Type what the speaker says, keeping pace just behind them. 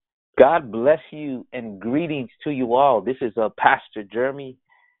God bless you and greetings to you all. This is Pastor Jeremy.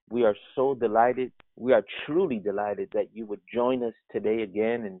 We are so delighted. We are truly delighted that you would join us today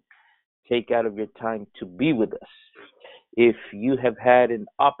again and take out of your time to be with us. If you have had an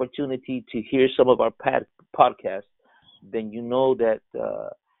opportunity to hear some of our podcasts, then you know that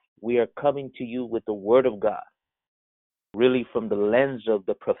we are coming to you with the Word of God, really from the lens of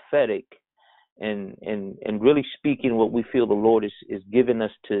the prophetic and really speaking what we feel the Lord is giving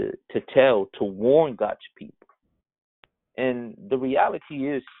us to tell, to warn God's people. And the reality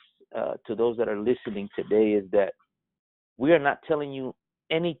is, to those that are listening today, is that we are not telling you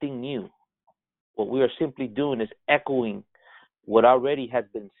anything new. What we are simply doing is echoing what already has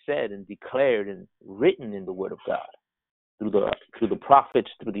been said and declared and written in the Word of God through the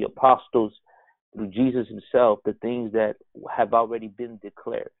prophets, through the apostles, through Jesus himself, the things that have already been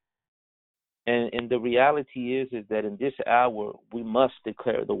declared. And the reality is that in this hour, we must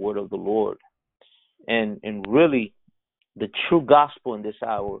declare the word of the Lord. And really, the true gospel in this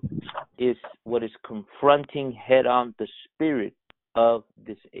hour is what is confronting head-on the spirit of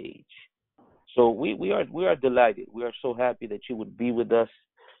this age. So we are delighted. We are so happy that you would be with us.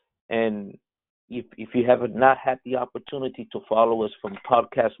 And if you have not had the opportunity to follow us from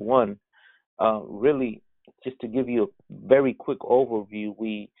podcast 1, really, just to give you a very quick overview,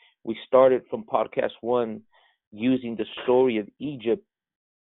 we started from podcast 1 using the story of Egypt,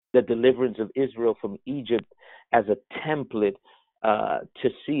 the deliverance of Israel from Egypt, as a template to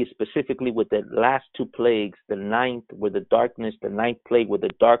see specifically with the last 2 plagues, the ninth plague where the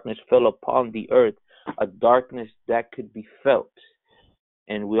darkness fell upon the earth, a darkness that could be felt.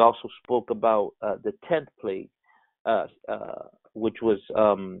 And we also spoke about the 10th plague, which was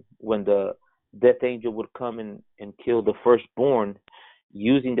when the death angel would come and kill the firstborn,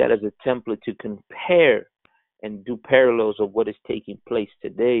 using that as a template to compare and do parallels of what is taking place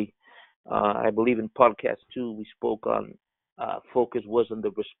today. I believe in podcast 2, we spoke on, focus was on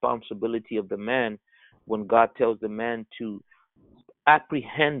the responsibility of the man when God tells the man to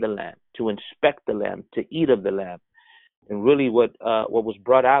apprehend the lamb, to inspect the lamb, to eat of the lamb. And really what was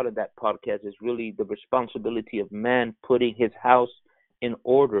brought out of that podcast is really the responsibility of man putting his house in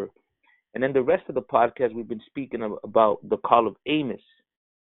order. And then the rest of the podcast, we've been speaking about the call of Amos.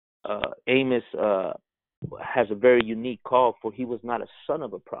 Amos has a very unique call, for he was not a son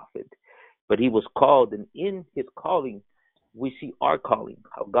of a prophet, but he was called. And in his calling, we see our calling,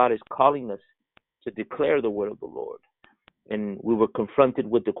 how God is calling us to declare the word of the Lord. And we were confronted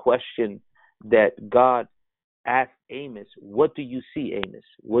with the question that God asked Amos, what do you see, Amos?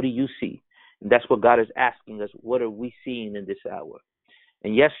 What do you see? And that's what God is asking us. What are we seeing in this hour?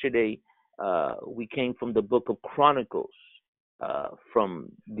 And yesterday, we came from the book of Chronicles,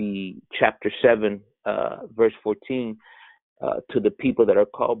 from the chapter 7, verse 14, to the people that are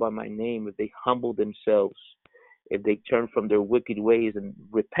called by my name, if they humble themselves, if they turn from their wicked ways and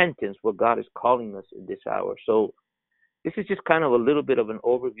repentance, what God is calling us in this hour. So this is just kind of a little bit of an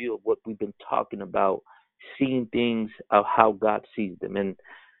overview of what we've been talking about, seeing things of how God sees them. And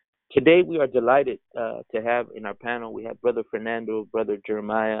today we are delighted to have in our panel, we have Brother Fernando, Brother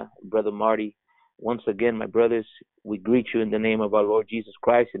Jeremiah, Brother Marty. Once again, my brothers, we greet you in the name of our Lord Jesus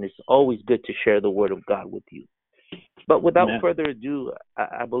Christ, and it's always good to share the word of God with you. But without further ado,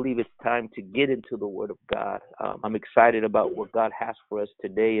 I believe it's time to get into the word of God. I'm excited about what God has for us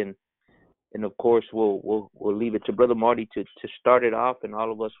today, and of course, we'll leave it to Brother Marty to start it off, and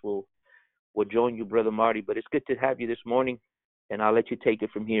all of us will join you, Brother Marty. But it's good to have you this morning, and I'll let you take it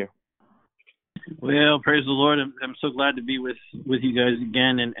from here. Well, praise the Lord. I'm so glad to be with you guys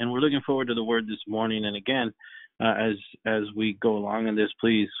again, and we're looking forward to the word this morning. And again, as we go along in this,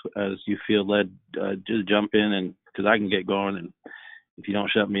 please, as you feel led, just jump in, and because I can get going, and if you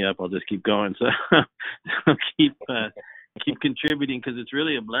don't shut me up, I'll just keep going. So keep contributing, because it's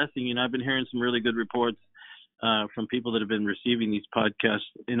really a blessing. You know, I've been hearing some really good reports from people that have been receiving these podcasts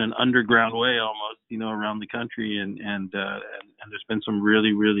in an underground way, almost, you know, around the country, and there's been some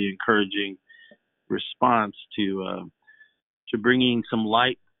really, really encouraging response to bringing some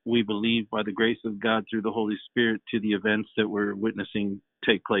light, we believe, by the grace of God through the Holy Spirit, to the events that we're witnessing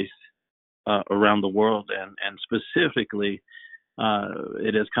take place around the world, and specifically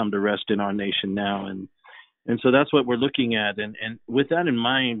it has come to rest in our nation now, and so that's what we're looking at, and with that in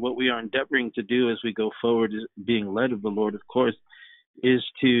mind, what we are endeavoring to do as we go forward, being led of the Lord, of course, is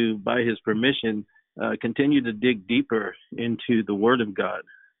to, by his permission, continue to dig deeper into the Word of God.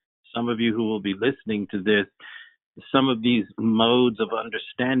 Some of you who will be listening to this, some of these modes of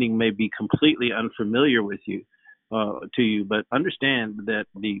understanding may be completely unfamiliar with you, to you, but understand that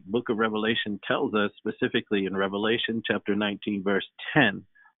the book of Revelation tells us, specifically in Revelation chapter 19, verse 10,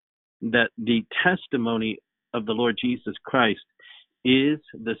 that the testimony of the Lord Jesus Christ is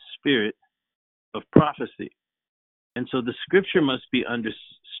the spirit of prophecy. And so the scripture must be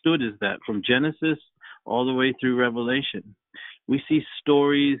understood as that from Genesis all the way through Revelation. We see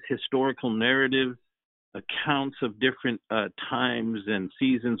stories, historical narratives, accounts of different times and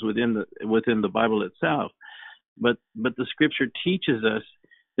seasons within the Bible itself. But the scripture teaches us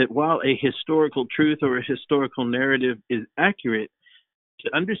that while a historical truth or a historical narrative is accurate,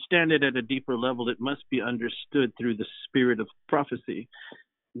 to understand it at a deeper level, it must be understood through the spirit of prophecy.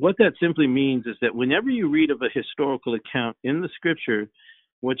 What that simply means is that whenever you read of a historical account in the scripture,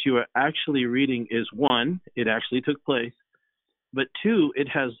 what you are actually reading is, one, it actually took place, but two, it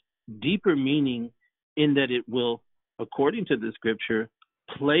has deeper meaning in that it will, according to the scripture,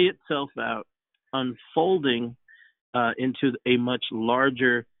 play itself out, unfolding into a much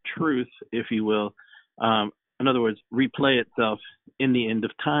larger truth, if you will. In other words, replay itself in the end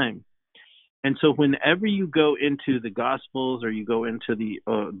of time. And so whenever you go into the Gospels or you go into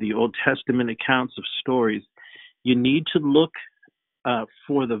the Old Testament accounts of stories, you need to look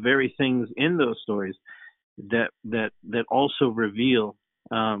for the very things in those stories that also reveal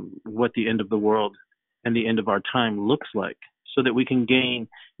what the end of the world and the end of our time looks like, so that we can gain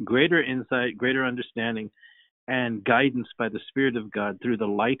greater insight, greater understanding, and guidance by the Spirit of God through the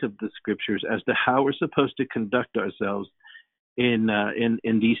light of the Scriptures as to how we're supposed to conduct ourselves in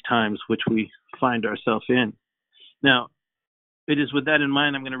these times which we find ourselves in. Now, it is with that in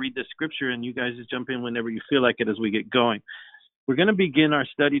mind, I'm going to read this scripture, and you guys just jump in whenever you feel like it as we get going. We're going to begin our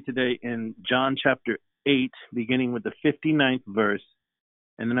study today in John chapter 8, beginning with the 59th verse,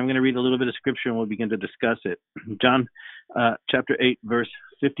 and then I'm going to read a little bit of scripture, and we'll begin to discuss it. John chapter 8, verse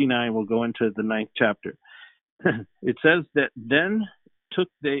 59, we'll go into the 9th chapter. It says that, "Then took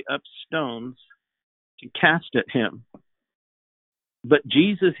they up stones to cast at him. But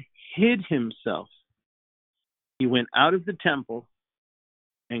Jesus hid himself. He went out of the temple,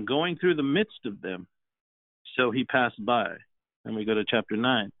 and going through the midst of them, so he passed by." And we go to chapter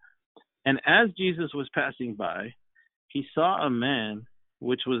 9. "And as Jesus was passing by, he saw a man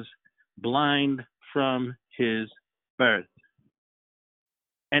which was blind from his birth.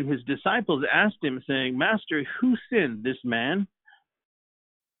 And his disciples asked him, saying, 'Master, who sinned, this man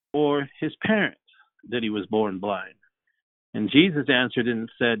or his parents, that he was born blind?' And Jesus answered and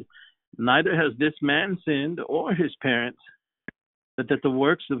said, 'Neither has this man sinned or his parents, but that the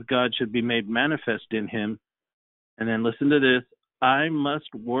works of God should be made manifest in him.' And then listen to this, 'I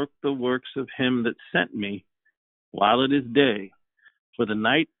must work the works of him that sent me while it is day, for the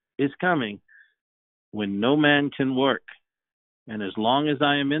night is coming when no man can work. And as long as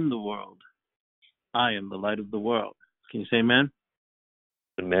I am in the world, I am the light of the world.'" Can you say amen?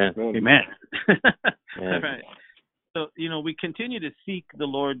 Amen. Amen. Amen. All right. So, we continue to seek the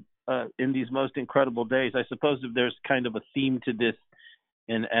Lord in these most incredible days. I suppose if there's kind of a theme to this,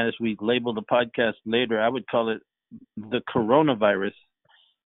 and as we label the podcast later, I would call it the coronavirus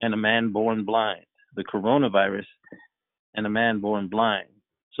and a man born blind. The coronavirus and a man born blind.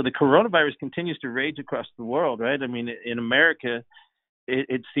 So the coronavirus continues to rage across the world, right? I mean, in America,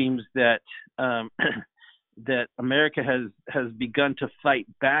 it seems that that America has begun to fight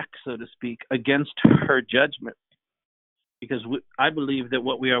back, so to speak, against her judgment. Because I believe that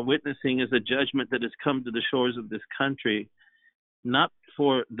what we are witnessing is a judgment that has come to the shores of this country, not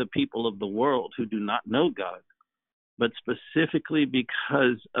for the people of the world who do not know God, but specifically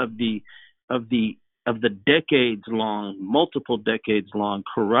because of the multiple decades long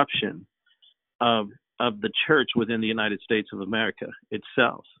corruption of the church within the United States of America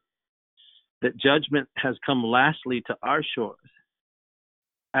itself. That judgment has come lastly to our shores,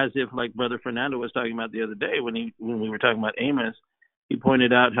 as if, like Brother Fernando was talking about the other day when we were talking about Amos, he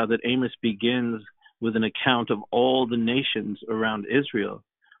pointed out how that Amos begins with an account of all the nations around Israel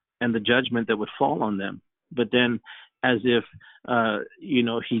and the judgment that would fall on them. But then, as if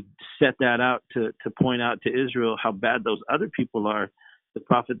he set that out to point out to Israel how bad those other people are, the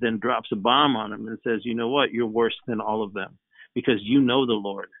prophet then drops a bomb on them and says, "You know what? You're worse than all of them, because you know the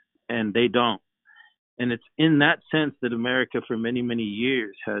Lord and they don't." And it's in that sense that America for many, many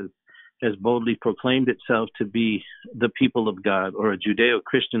years has boldly proclaimed itself to be the people of God, or a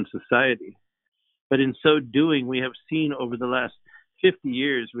Judeo-Christian society. But in so doing, we have seen over the last 50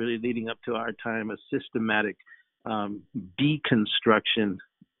 years, really leading up to our time, a systematic deconstruction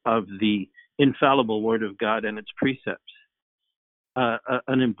of the infallible Word of God and its precepts,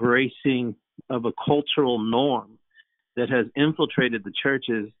 an embracing of a cultural norm that has infiltrated the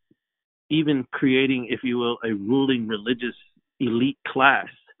churches, even creating, if you will, a ruling religious elite class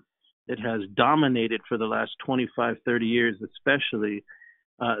that has dominated for the last 25, 30 years, especially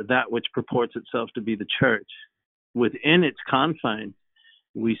that which purports itself to be the church. Within its confines,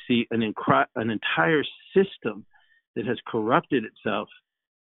 we see an entire system that has corrupted itself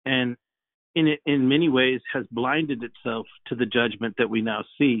and in many ways has blinded itself to the judgment that we now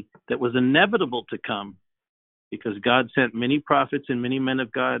see that was inevitable to come because God sent many prophets and many men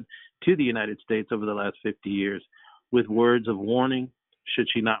of God to the United States over the last 50 years with words of warning, should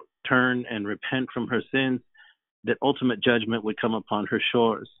she not turn and repent from her sins, that ultimate judgment would come upon her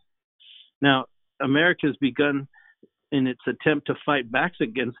shores. Now, America has begun in its attempt to fight back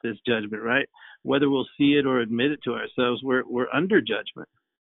against this judgment, right? Whether we'll see it or admit it to ourselves, we're under judgment.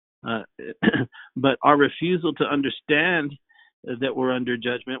 But our refusal to understand that we're under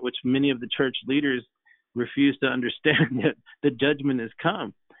judgment, which many of the church leaders refuse to understand that the judgment has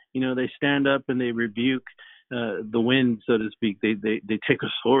come. You know, they stand up and they rebuke the wind, so to speak. They take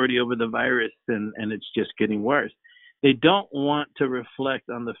authority over the virus, and it's just getting worse. They don't want to reflect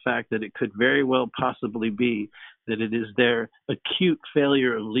on the fact that it could very well possibly be that it is their acute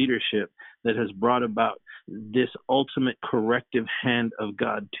failure of leadership that has brought about this ultimate corrective hand of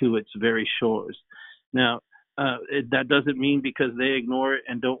God to its very shores. Now, that doesn't mean because they ignore it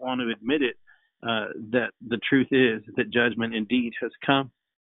and don't want to admit it, that the truth is that judgment indeed has come.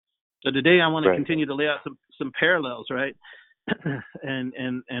 So today I want to continue to lay out some parallels, right?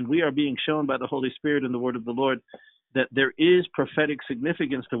 and we are being shown by the Holy Spirit and the Word of the Lord that there is prophetic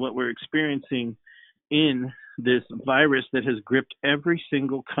significance to what we're experiencing in this virus that has gripped every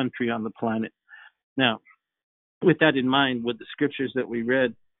single country on the planet. Now, with that in mind, with the scriptures that we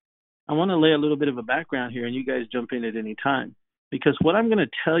read, I want to lay a little bit of a background here, and you guys jump in at any time. Because what I'm going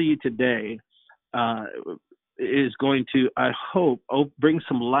to tell you today is going to, I hope, bring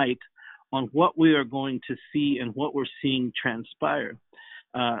some light on what we are going to see and what we're seeing transpire,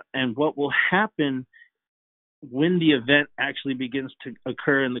 and what will happen when the event actually begins to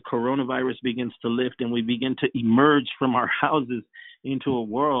occur and the coronavirus begins to lift and we begin to emerge from our houses into a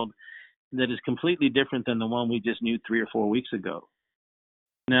world that is completely different than the one we just knew 3 or 4 weeks ago.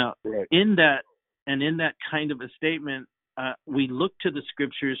 Now, in that kind of a statement, we look to the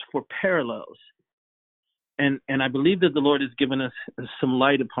scriptures for parallels. And I believe that the Lord has given us some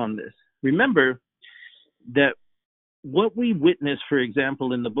light upon this. Remember that what we witness, for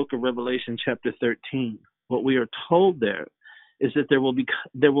example, in the book of Revelation chapter 13, what we are told there is that there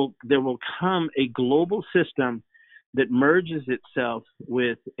will come a global system that merges itself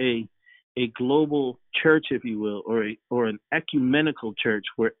with a global church, if you will, or an ecumenical church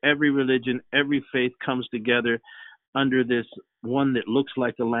where every religion, every faith comes together under this one that looks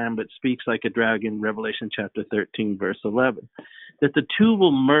like a lamb but speaks like a dragon, Revelation chapter 13, verse 11, that the two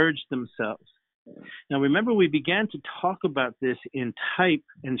will merge themselves. Now, remember, we began to talk about this in type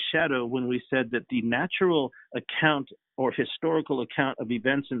and shadow when we said that the natural account or historical account of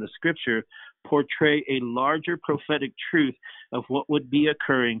events in the scripture portray a larger prophetic truth of what would be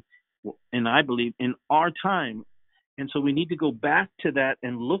occurring, and I believe, in our time. And so we need to go back to that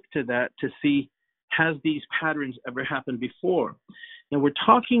and look to that to see, has these patterns ever happened before? Now, we're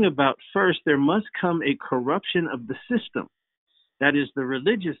talking about, first, there must come a corruption of the system. That is the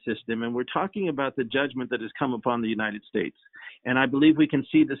religious system, and we're talking about the judgment that has come upon the United States. And I believe we can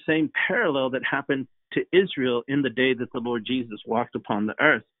see the same parallel that happened to Israel in the day that the Lord Jesus walked upon the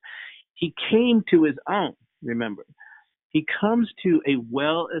earth. He came to his own, remember. He comes to a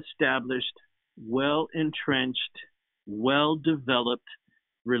well-established, well-entrenched, well-developed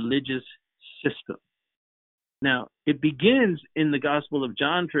religious system. Now, it begins in the Gospel of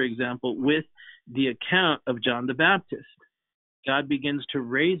John, for example, with the account of John the Baptist. God begins to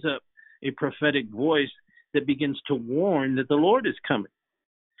raise up a prophetic voice that begins to warn that the Lord is coming,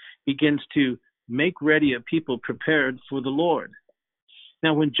 begins to make ready a people prepared for the Lord.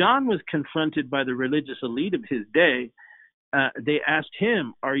 Now, when John was confronted by the religious elite of his day, they asked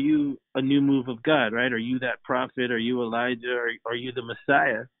him, are you a new move of God, right? Are you that prophet? Are you Elijah? Are you the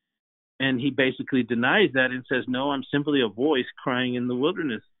Messiah? And he basically denies that and says, no, I'm simply a voice crying in the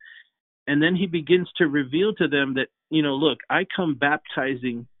wilderness. And then he begins to reveal to them that, look, I come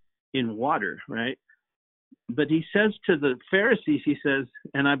baptizing in water, right? But he says to the Pharisees, he says,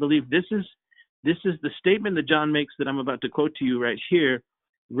 and I believe this is the statement that John makes that I'm about to quote to you right here,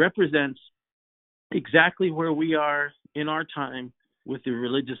 represents exactly where we are in our time with the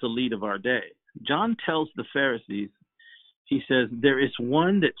religious elite of our day. John tells the Pharisees, he says, there is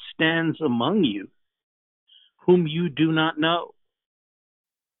one that stands among you whom you do not know.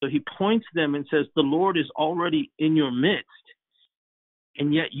 So he points them and says, the Lord is already in your midst,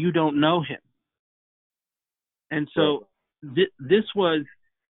 and yet you don't know him. And so this was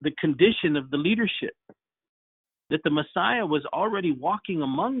the condition of the leadership. that the Messiah was already walking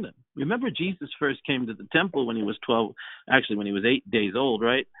among them. Remember, Jesus first came to the temple when he was 8 days old,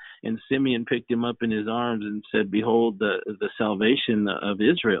 right? And Simeon picked him up in his arms and said, "Behold, the salvation of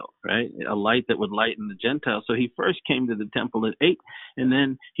Israel," right? A light that would lighten the Gentiles. So he first came to the temple at 8, and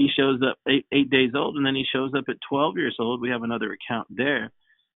then he shows up 8 days old, and then he shows up at 12 years old. We have another account there,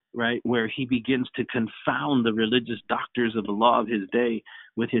 right, where he begins to confound the religious doctors of the law of his day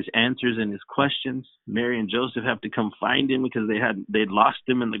with his answers and his questions. Mary and Joseph have to come find him because they'd lost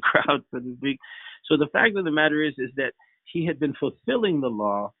him in the crowd, so to speak. So the fact of the matter is that he had been fulfilling the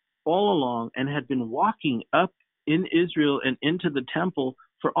law all along and had been walking up in Israel and into the temple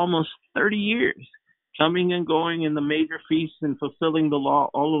for almost 30 years, coming and going in the major feasts and fulfilling the law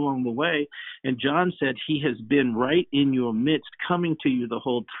all along the way. And John said, he has been right in your midst, coming to you the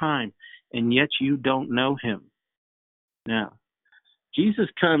whole time, and yet you don't know him. Now, Jesus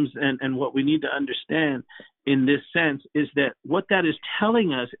comes, and what we need to understand in this sense is that what that is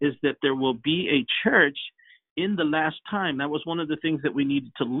telling us is that there will be a church in the last time. That was one of the things that we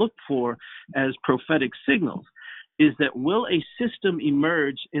needed to look for as prophetic signals, is that will a system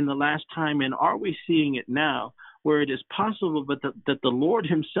emerge in the last time, and are we seeing it now, where it is possible but that the Lord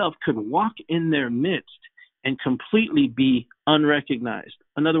himself could walk in their midst and completely be unrecognized?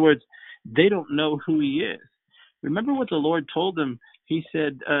 In other words, they don't know who he is. Remember what the Lord told them. He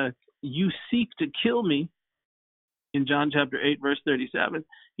said, you seek to kill me. In John chapter 8, verse 37,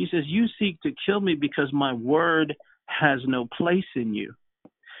 he says, you seek to kill me because my word has no place in you.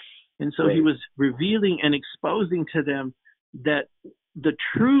 And so he was revealing and exposing to them that the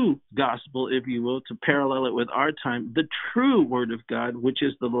true gospel, if you will, to parallel it with our time, the true word of God, which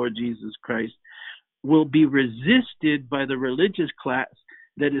is the Lord Jesus Christ, will be resisted by the religious class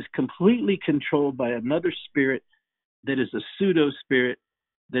that is completely controlled by another spirit that is a pseudo spirit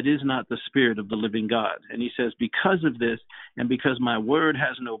that is not the spirit of the living God. And he says, because of this, and because my word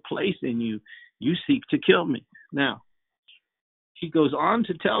has no place in you, you seek to kill me. Now, he goes on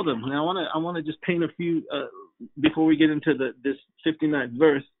to tell them, and I want to just paint a few, before we get into this 59th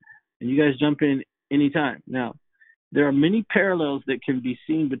verse, and you guys jump in anytime. Now, there are many parallels that can be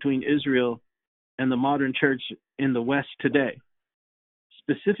seen between Israel and the modern church in the West today,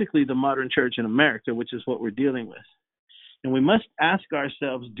 specifically the modern church in America, which is what we're dealing with. And we must ask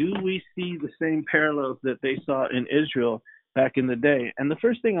ourselves, do we see the same parallels that they saw in Israel back in the day? And the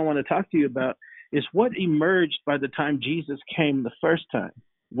first thing I want to talk to you about is what emerged by the time Jesus came the first time.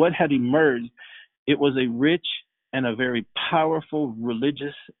 What had emerged? It was a rich and a very powerful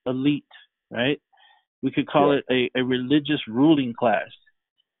religious elite, right? We could call it a religious ruling class.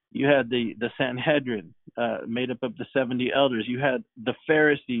 You had the Sanhedrin, made up of the 70 elders. You had the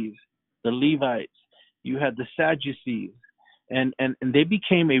Pharisees, the Levites. You had the Sadducees. And they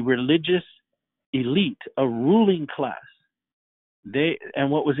became a religious elite, a ruling class.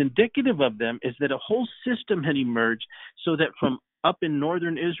 And what was indicative of them is that a whole system had emerged so that from up in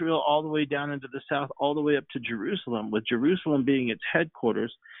northern Israel all the way down into the south, all the way up to Jerusalem, with Jerusalem being its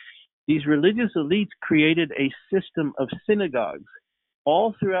headquarters, these religious elites created a system of synagogues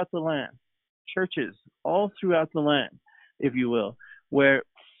all throughout the land, churches all throughout the land, if you will, where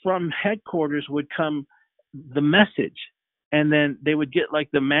from headquarters would come the message. And then they would get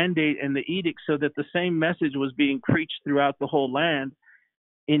like the mandate and the edict so that the same message was being preached throughout the whole land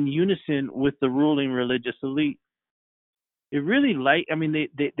in unison with the ruling religious elite. It really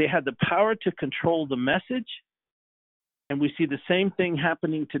they had the power to control the message. And we see the same thing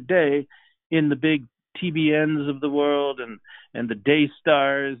happening today in the big TBNs of the world and the Day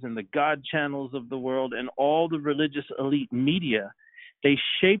Stars and the God channels of the world and all the religious elite media. They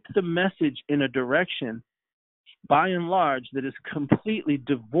shape the message in a direction, by and large, that is completely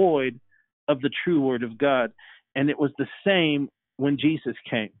devoid of the true word of God. And it was the same when Jesus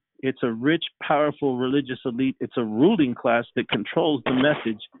came. It's a rich, powerful religious elite. It's a ruling class that controls the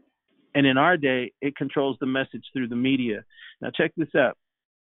message. And in our day, it controls the message through the media. Now, check this out.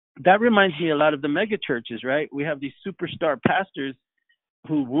 That reminds me a lot of the mega churches, right? We have these superstar pastors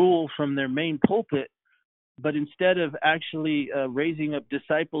who rule from their main pulpit, but instead of actually raising up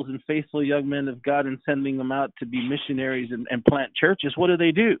disciples and faithful young men of God and sending them out to be missionaries and plant churches, what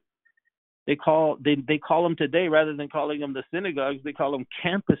do? They call them today, rather than calling them the synagogues, they call them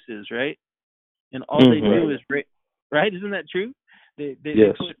campuses, right? And all they do is, right? Isn't that true? They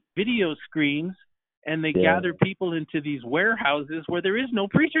put video screens and they gather people into these warehouses where there is no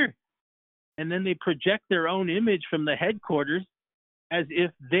preacher. And then they project their own image from the headquarters as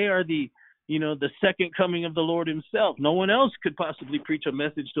if they are the second coming of the Lord himself. No one else could possibly preach a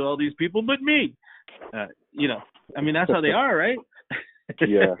message to all these people but me. That's how they are, right?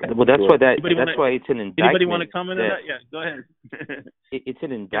 Yeah. Well, that's Sure. why that's why it's an indictment. Anybody want to comment on that? Yeah, go ahead. It's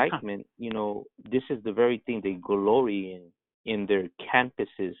an indictment. This is the very thing they glory in their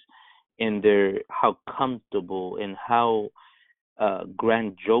campuses, in their how comfortable and how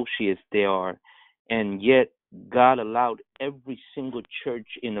grandiose they are, and yet God allowed every single church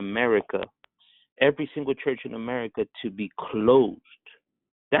in America to be closed.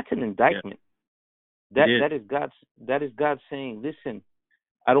 That's an indictment. Yeah. That is God saying, listen,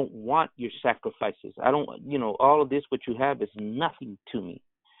 I don't want your sacrifices. I don't, all of this, what you have is nothing to me.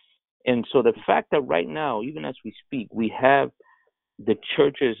 And so the fact that right now, even as we speak, we have the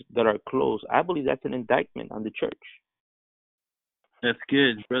churches that are closed, I believe that's an indictment on the church. That's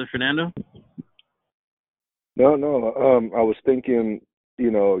good. Brother Fernando? No. I was thinking,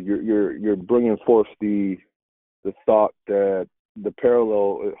 you're bringing forth the thought that the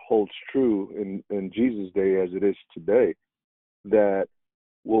parallel it holds true in Jesus' day as it is today. That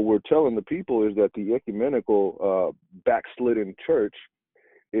what we're telling the people is that the ecumenical backslidden church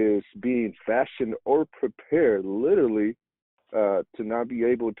is being fashioned or prepared literally to not be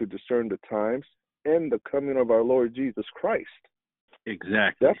able to discern the times and the coming of our Lord Jesus Christ.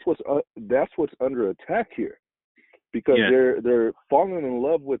 Exactly. That's what's under attack here, because they're falling in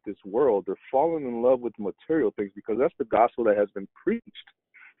love with this world. They're falling in love with material things, because that's the gospel that has been preached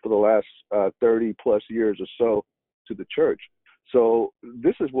for the last 30 plus years or so to the church. So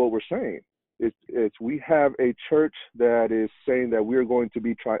this is what we're saying. It's we have a church that is saying that we're going to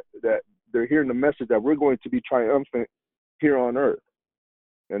be that they're hearing the message that we're going to be triumphant here on earth.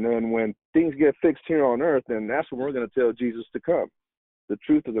 And then when things get fixed here on earth, then that's when we're going to tell Jesus to come. The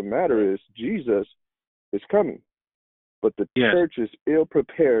truth of the matter is Jesus is coming, but the church is ill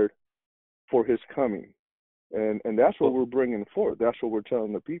prepared for his coming. And that's what we're bringing forth. That's what we're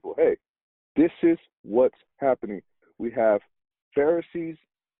telling the people. Hey, this is what's happening. We have Pharisees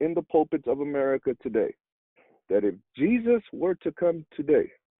in the pulpits of America today, that if Jesus were to come today,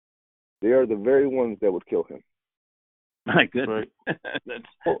 they are the very ones that would kill him. My goodness. That's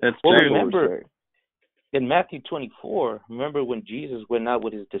well, true. Remember, in Matthew 24, remember when Jesus went out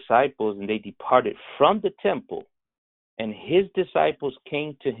with his disciples and they departed from the temple, and his disciples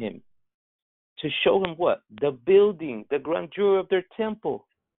came to him to show him what? The building, the grandeur of their temple.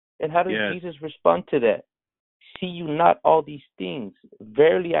 And how does Jesus respond to that? See you not all these things?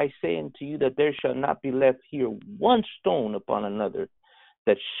 Verily I say unto you that there shall not be left here one stone upon another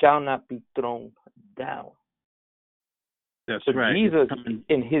that shall not be thrown down. That's so right. Jesus,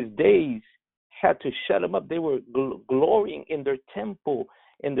 in his days, had to shut them up. They were glorying in their temple,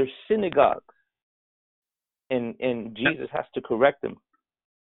 in their synagogues. And Jesus has to correct them.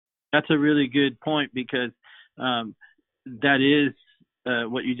 That's a really good point, because that is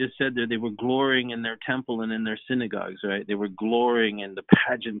what you just said there. They were glorying in their temple and in their synagogues, right? They were glorying in the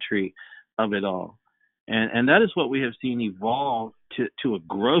pageantry of it all. And that is what we have seen evolve to a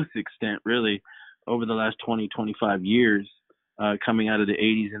growth extent, really, over the last 20, 25 years, coming out of the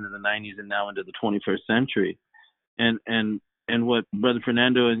 80s into the 90s and now into the 21st century. And what Brother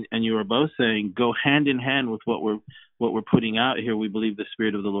Fernando and you are both saying go hand in hand with what we're putting out here. We believe the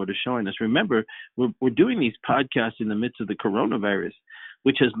Spirit of the Lord is showing us. Remember, we're doing these podcasts in the midst of the coronavirus,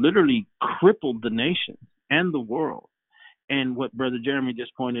 which has literally crippled the nation and the world. And what Brother Jeremy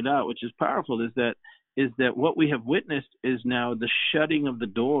just pointed out, which is powerful, is that what we have witnessed is now the shutting of the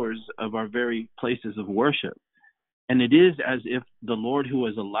doors of our very places of worship. And it is as if the Lord, who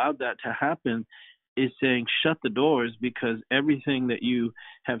has allowed that to happen, is saying, shut the doors, because everything that you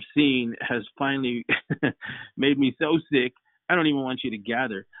have seen has finally made me so sick. I don't even want you to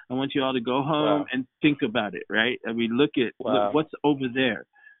gather. I want you all to go home and think about it, right? I mean, look what's over there,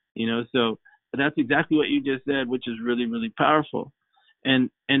 so that's exactly what you just said, which is really, really powerful. And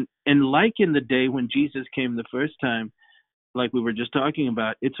like in the day when Jesus came the first time, like we were just talking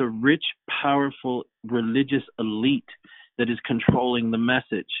about, it's a rich, powerful religious elite that is controlling the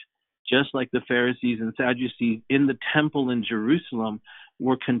message. Just like the Pharisees and Sadducees in the temple in Jerusalem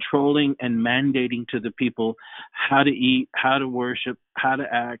were controlling and mandating to the people how to eat, how to worship, how to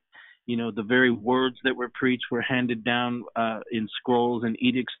act. The very words that were preached were handed down in scrolls and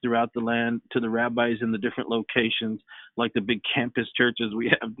edicts throughout the land to the rabbis in the different locations, like the big campus churches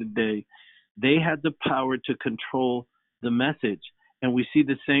we have today. They had the power to control the message. And we see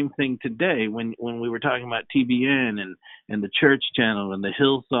the same thing today when we were talking about TBN and the Church Channel and the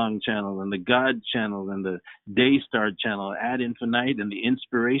Hillsong Channel and the God Channel and the Daystar Channel, Ad Infinite and the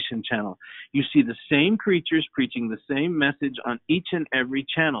Inspiration Channel. You see the same preachers preaching the same message on each and every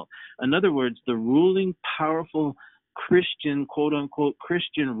channel. In other words, the ruling, powerful Christian, quote unquote,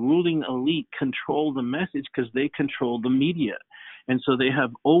 Christian ruling elite control the message because they control the media. And so they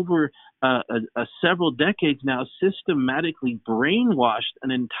have over several decades now systematically brainwashed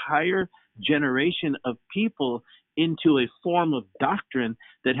an entire generation of people into a form of doctrine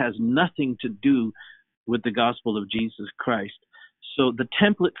that has nothing to do with the gospel of Jesus Christ. So the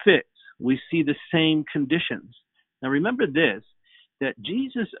template fits. We see the same conditions. Now remember this, that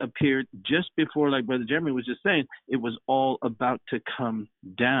Jesus appeared just before, like Brother Jeremy was just saying, it was all about to come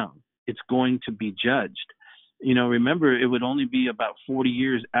down. It's going to be judged. You know, remember, it would only be about 40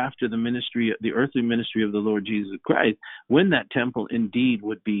 years after the earthly ministry of the Lord Jesus Christ, when that temple indeed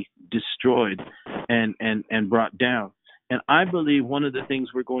would be destroyed and brought down. And I believe one of the things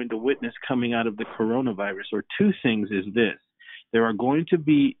we're going to witness coming out of the coronavirus, or two things, is this. There are going to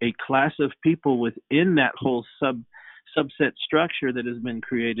be a class of people within that whole subset structure that has been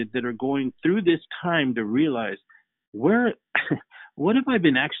created that are going through this time to realize, what have I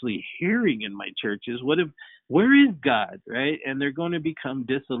been actually hearing in my churches? Where is God, right? And they're going to become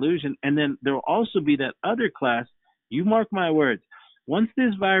disillusioned. And then there will also be that other class, you mark my words, once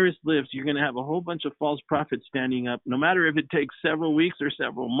this virus lifts, you're going to have a whole bunch of false prophets standing up. No matter if it takes several weeks or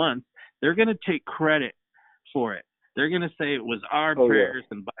several months, they're going to take credit for it. They're going to say it was our prayers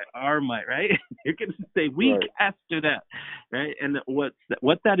and by our might, right? They're going to say we cast it out, right? And what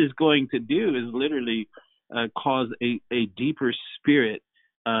that is going to do is literally cause a deeper spirit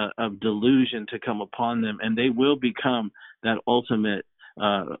of delusion to come upon them, and they will become that ultimate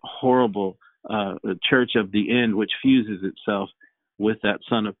horrible church of the end, which fuses itself with that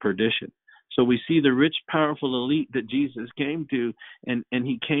son of perdition. So we see the rich, powerful elite that Jesus came to, and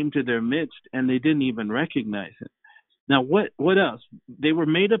he came to their midst, and they didn't even recognize him. Now, what else? They were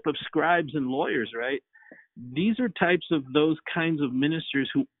made up of scribes and lawyers, right? These are types of those kinds of ministers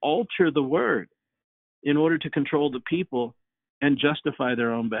who alter the word in order to control the people and justify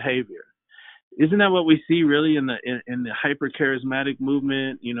their own behavior. Isn't that what we see really in the hyper charismatic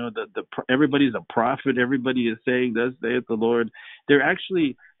movement? You know, everybody's a prophet. Everybody is saying, "Thus saith the Lord." They're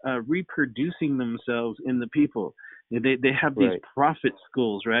actually reproducing themselves in the people. They have these prophet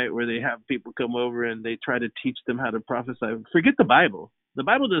schools, right, where they have people come over and they try to teach them how to prophesy. Forget the Bible. The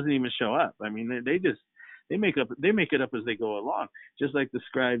Bible doesn't even show up. I mean, they make it up as they go along, just like the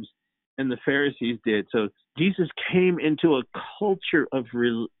scribes and the Pharisees did. So Jesus came into a culture of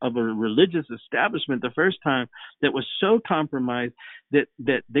a religious establishment the first time that was so compromised that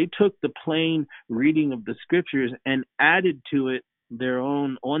they took the plain reading of the scriptures and added to it their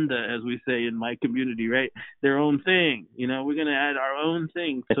own onda, as we say in my community, right? Their own thing. You know, we're going to add our own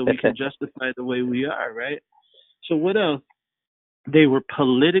thing so we can justify the way we are, right? So what else? They were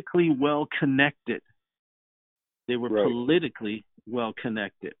politically well connected. Politically well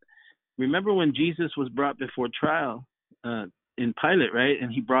connected. Remember when Jesus was brought before trial in Pilate, right?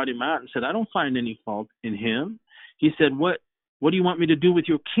 And he brought him out and said, "I don't find any fault in him." He said, "What do you want me to do with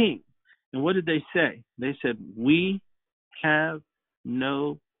your king?" And what did they say? They said, "We have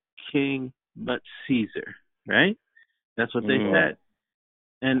no king but Caesar," right? That's what they said.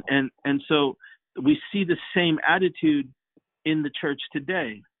 And so we see the same attitude in the church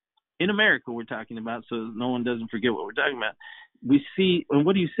today. In America, we're talking about, so no one doesn't forget what we're talking about. We see, and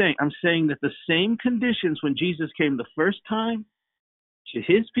what are you saying? I'm saying that the same conditions when Jesus came the first time to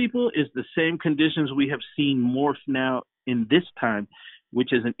his people is the same conditions we have seen morph now in this time,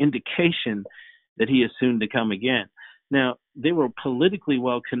 which is an indication that he is soon to come again. Now, they were politically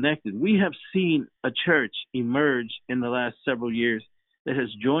well connected. We have seen a church emerge in the last several years that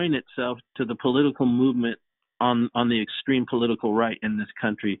has joined itself to the political movement on the extreme political right in this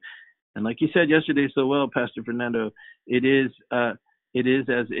country. And like you said yesterday so well, Pastor Fernando, it is as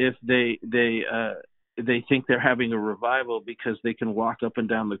if they think they're having a revival because they can walk up and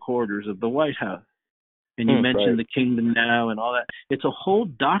down the corridors of the White House. And you mentioned the kingdom now and all that. It's a whole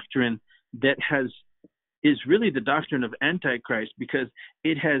doctrine that is really the doctrine of Antichrist, because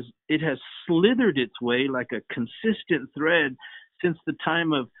it has slithered its way like a consistent thread since the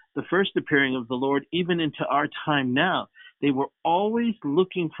time of the first appearing of the Lord, even into our time now. They were always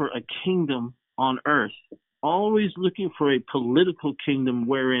looking for a kingdom on earth, always looking for a political kingdom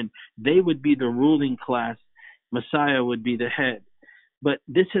wherein they would be the ruling class, Messiah would be the head. But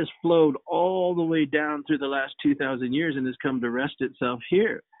this has flowed all the way down through the last 2,000 years and has come to rest itself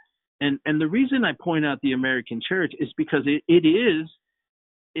here. And the reason I point out the American church is because it is,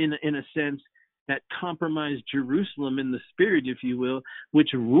 in a sense, that compromised Jerusalem in the spirit, if you will,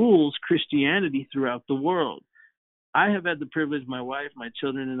 which rules Christianity throughout the world. I have had the privilege, my wife, my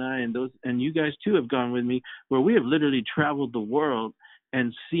children, and I, and you guys too have gone with me, where we have literally traveled the world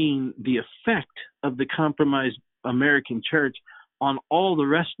and seen the effect of the compromised American church on all the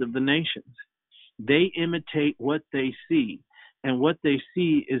rest of the nations. They imitate what they see. And what they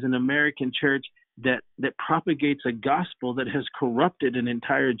see is an American church that propagates a gospel that has corrupted an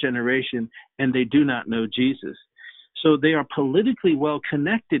entire generation, and they do not know Jesus. So they are politically well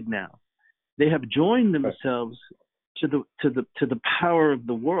connected now. They have joined themselves to the power of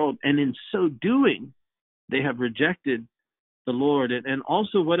the world, and in so doing, they have rejected the Lord. And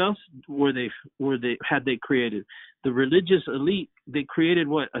also, what else had they created? The religious elite, they created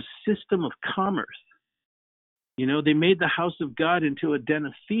what? A system of commerce. You know, they made the house of God into a den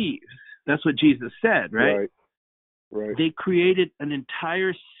of thieves. That's what Jesus said, right? Right. They created an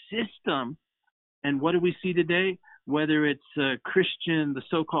entire system. And what do we see today? Whether it's Christian, the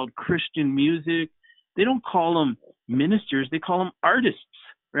so-called Christian music, they don't call them ministers, they call them artists,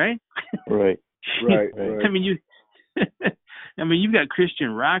 right? Right. I mean, you've got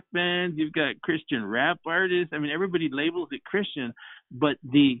Christian rock bands, you've got Christian rap artists. I mean, everybody labels it Christian, but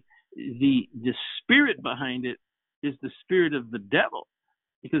the spirit behind it is the spirit of the devil,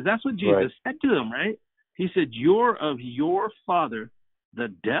 because that's what Jesus said to them, right? He said, "You're of your father, the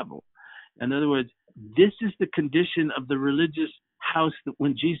devil." In other words, this is the condition of the religious house that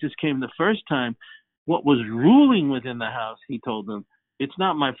when Jesus came the first time, what was ruling within the house, he told them, it's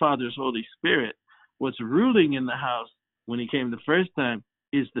not my Father's Holy Spirit. What's ruling in the house when he came the first time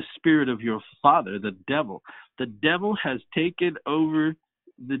is the spirit of your father, the devil. The devil has taken over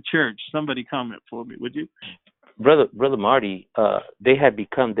the church. Somebody comment for me, would you? Brother Marty, they have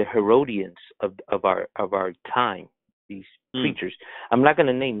become the Herodians of our time, these preachers. I'm not going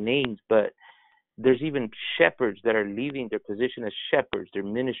to name names, but there's even shepherds that are leaving their position as shepherds, their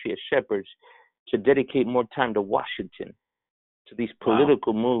ministry as shepherds, to dedicate more time to Washington, to these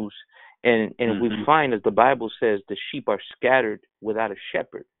political moves. And we find, as the Bible says, the sheep are scattered without a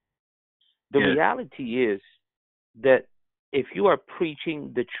shepherd. The reality is that if you are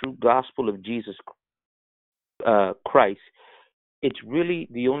preaching the true gospel of Jesus Christ, it's really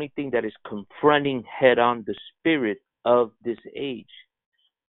the only thing that is confronting head on the spirit of this age.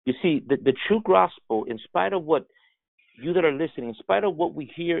 You see, the true gospel, in spite of what you that are listening, in spite of what we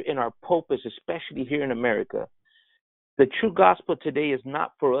hear in our pulpits, especially here in America, the true gospel today is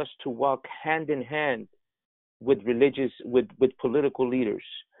not for us to walk hand in hand with political leaders,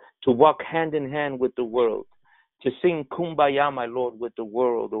 to walk hand in hand with the world, to sing Kumbaya, my Lord, with the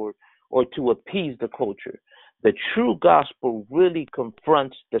world, or to appease the culture. The true gospel really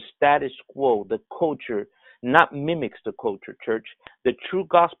confronts the status quo, the culture, not mimics the culture, church. The true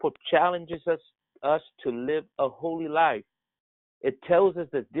gospel challenges us to live a holy life. It tells us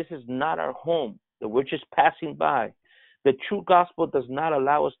that this is not our home, that we're just passing by. The true gospel does not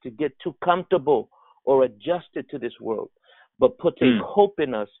allow us to get too comfortable or adjusted to this world, but puts a hope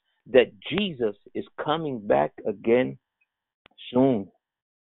in us that Jesus is coming back again soon.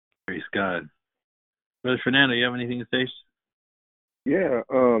 Praise God. Brother Fernando, you have anything to say? Yeah.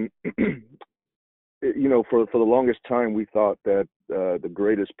 For the longest time, we thought that the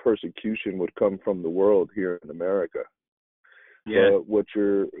greatest persecution would come from the world here in America. Yeah. But what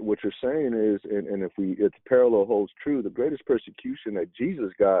you're saying is, and if the parallel holds true, the greatest persecution that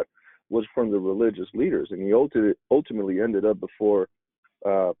Jesus got was from the religious leaders, and he ultimately ended up before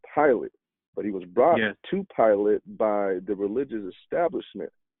Pilate. But he was brought to Pilate by the religious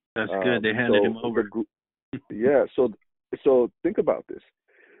establishment. That's good. They handed him over. So think about this.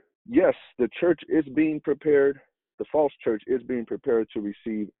 Yes, the church is being prepared. The false church is being prepared to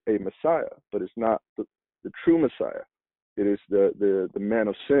receive a Messiah, but it's not the true Messiah. It is the man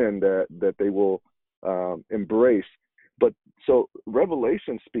of sin that they will embrace. But so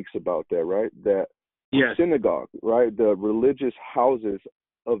Revelation speaks about that, right? That synagogue, right? The religious houses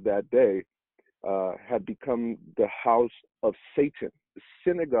of that day had become the house of Satan, the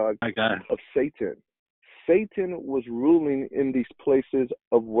synagogue of Satan. Satan was ruling in these places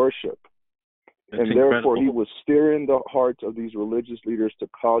of worship. That's and therefore incredible. he was steering the hearts of these religious leaders to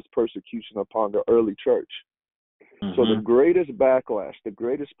cause persecution upon the early church. So the greatest backlash, the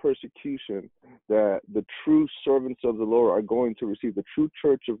greatest persecution that the true servants of the Lord are going to receive, the true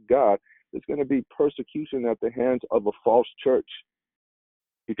church of God, is going to be persecution at the hands of a false church.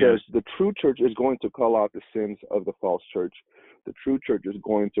 Because the true church is going to call out the sins of the false church. The true church is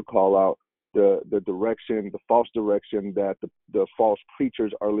going to call out the direction, the false direction that the false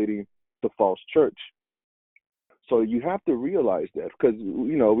preachers are leading the false church. So you have to realize that, because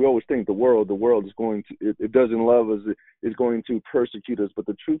we always think the world is going to, it doesn't love us, is going to persecute us. But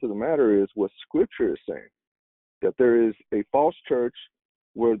the truth of the matter is what Scripture is saying, that there is a false church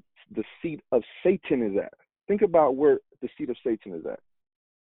where the seat of Satan is at. Think about where the seat of Satan is at.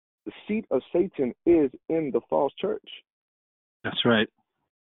 The seat of Satan is in the false church. That's right.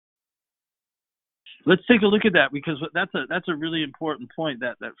 Let's take a look at that, because that's a really important point,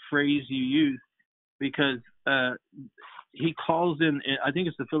 that phrase you use, because he calls in, I think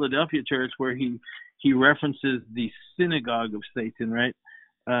it's the Philadelphia church, where he references the synagogue of Satan, right?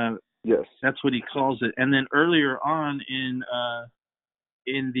 Yes. That's what he calls it. And then earlier on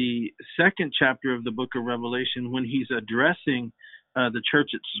in the second chapter of the book of Revelation, when he's addressing the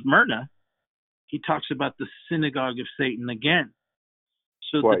church at Smyrna, he talks about the synagogue of Satan again.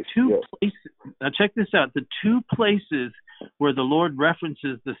 So Twice, the two yes. places, now check this out, the two places where the Lord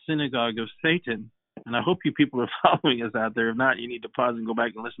references the synagogue of Satan, and I hope you people are following us out there. If not, you need to pause and go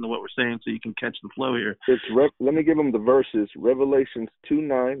back and listen to what we're saying so you can catch the flow here. Let me give them the verses. Revelations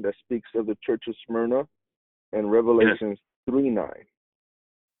 2:9, that speaks of the church of Smyrna, and Revelations 3:9.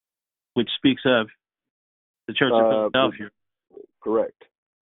 Which speaks of the church of Philadelphia. Correct.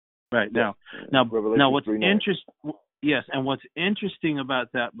 Right. Yes. Now what's 3:9. interesting, yes, and what's interesting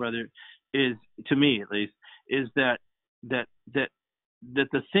about that, brother, is, to me at least, is that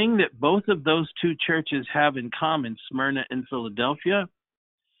the thing that both of those two churches have in common, Smyrna and Philadelphia,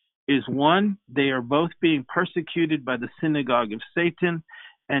 is one, they are both being persecuted by the synagogue of Satan,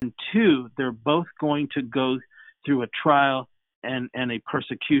 and two, they're both going to go through a trial and a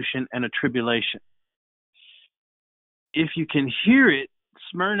persecution and a tribulation. If you can hear it,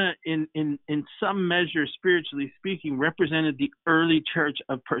 Smyrna, in some measure, spiritually speaking, represented the early church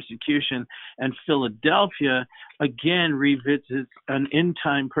of persecution, and Philadelphia, again, revisits an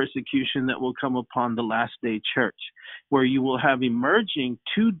end-time persecution that will come upon the last-day church, where you will have emerging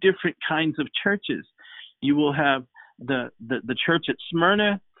two different kinds of churches. You will have the church at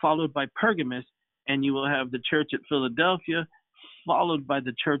Smyrna, followed by Pergamos, and you will have the church at Philadelphia, followed by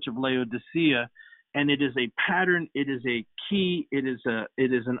the church of Laodicea. And it is a pattern, it is a key, it is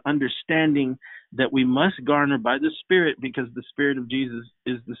an understanding that we must garner by the Spirit, because the Spirit of Jesus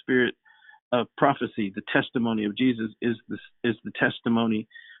is the Spirit of prophecy. The testimony of Jesus is the testimony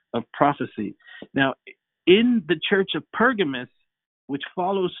of prophecy. Now, in the church of Pergamos, which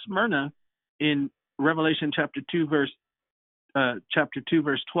follows Smyrna, in Revelation chapter 2, verse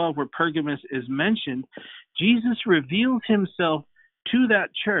 12, where Pergamos is mentioned, Jesus reveals himself to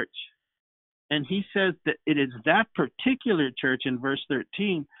that church. And he says that it is that particular church in verse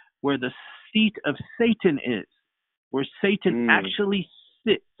 13 where the seat of Satan is, where Satan actually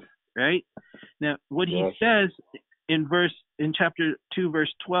sits, right? Now, what he says in chapter 2,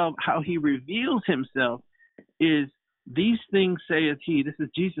 verse 12, how he reveals himself is, these things saith he, this is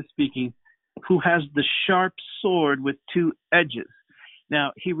Jesus speaking, who has the sharp sword with two edges.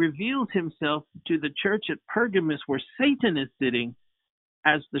 Now, he reveals himself to the church at Pergamos, where Satan is sitting,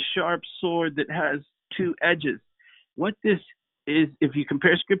 as the sharp sword that has two edges. What this is, if you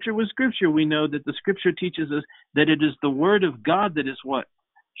compare Scripture with Scripture, we know that the Scripture teaches us that it is the Word of God that is what?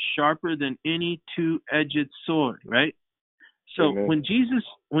 Sharper than any two-edged sword, right? So Amen.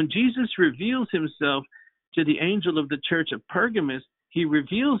 when Jesus reveals himself to the angel of the church of Pergamos, he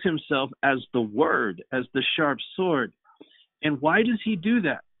reveals himself as the Word, as the sharp sword. And why does he do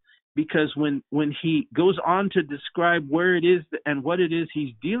that? Because when he goes on to describe where it is and what it is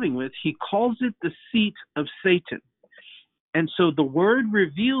he's dealing with, he calls it the seat of Satan. And so the Word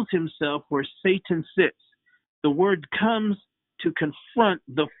reveals himself where Satan sits. The Word comes to confront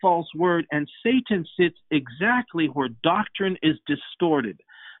the false word, and Satan sits exactly where doctrine is distorted.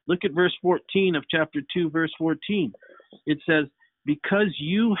 Look at verse 14 of chapter 2, verse 14. It says, because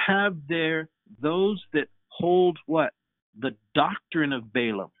you have there those that hold what? The doctrine of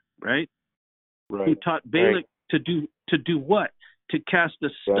Balaam. Right? Who taught Balak to do what? To cast a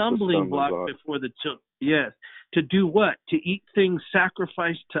stumbling block before the children. Yes. To do what? To eat things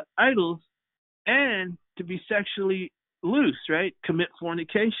sacrificed to idols, and to be sexually loose, right? Commit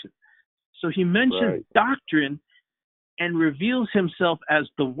fornication. So he mentions doctrine and reveals himself as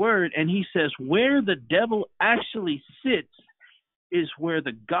the Word, and he says where the devil actually sits is where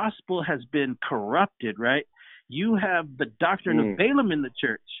the gospel has been corrupted, right? You have the doctrine of Balaam in the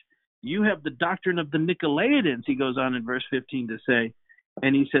church. You have the doctrine of the Nicolaitans, he goes on in verse 15 to say,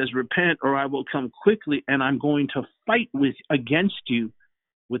 and he says, repent or I will come quickly, and I'm going to fight against you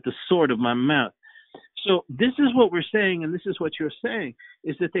with the sword of my mouth. So this is what we're saying, and this is what you're saying,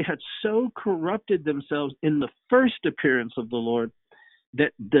 is that they had so corrupted themselves in the first appearance of the Lord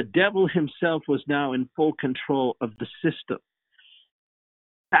that the devil himself was now in full control of the system.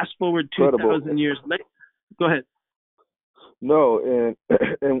 Fast forward 2,000 years later. Go ahead. No,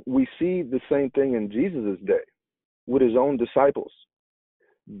 and we see the same thing in Jesus' day with his own disciples.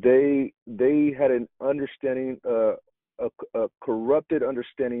 They had an understanding, a corrupted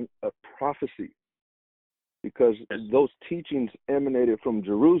understanding of prophecy, because those teachings emanated from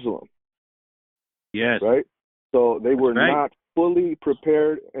Jerusalem. Yes. right? So they That's were right. not fully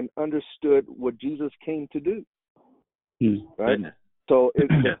prepared and understood what Jesus came to do, right? Goodness. So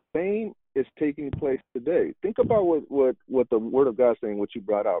the same is taking place today. Think about what the Word of God is saying, what you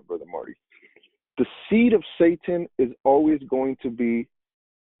brought out, Brother Marty. The seed of Satan is always going to be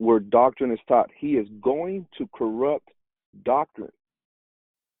where doctrine is taught. He is going to corrupt doctrine.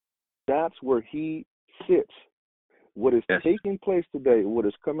 That's where he sits. What is taking place today, what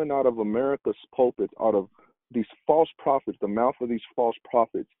is coming out of America's pulpits, out of these false prophets, the mouth of these false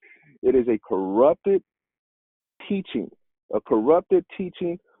prophets, it is a corrupted teaching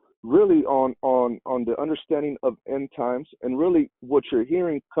really on the understanding of end times. And really what you're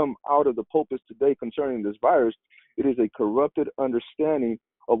hearing come out of the pulpits today concerning this virus, it is a corrupted understanding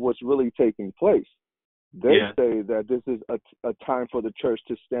of what's really taking place. They say that this is a time for the church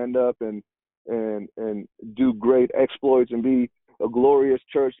to stand up and do great exploits and be a glorious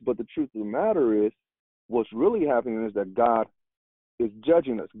church. But the truth of the matter is, what's really happening is that God is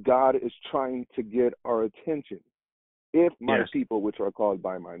judging us. God is trying to get our attention. If my people, which are called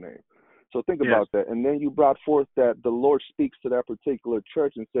by my name. So think about that. And then you brought forth that the Lord speaks to that particular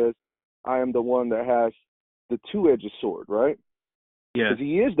church and says, I am the one that has the two-edged sword, right? Yeah. Because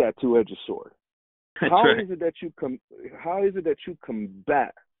he is that two-edged sword. How is it that you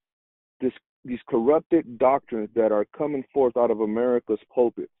combat these corrupted doctrines that are coming forth out of America's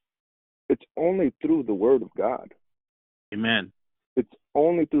pulpit? It's only through the Word of God. Amen. It's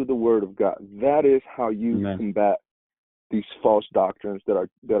only through the Word of God. That is how you combat these false doctrines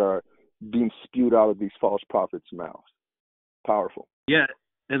that are being spewed out of these false prophets' mouths. Powerful. Yeah,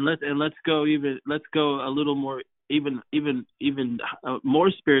 and let's go a little more even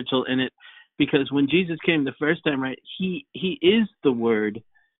more spiritual in it, because when Jesus came the first time, right? He is the Word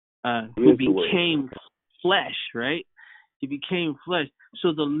who became flesh, right? He became flesh.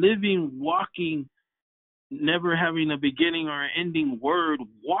 So the living, walking, never having a beginning or an ending Word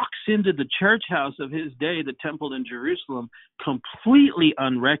walks into the church house of his day, the temple in Jerusalem, completely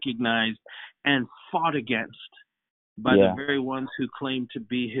unrecognized and fought against by the very ones who claim to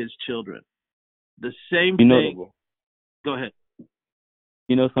be his children. The same thing. Go ahead.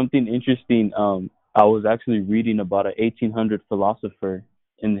 You know, something interesting. I was actually reading about an 1800 philosopher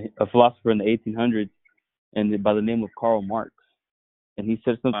in the 1800s, and by the name of Karl Marx. And he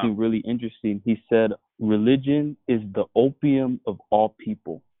said something really interesting. He said, religion is the opium of all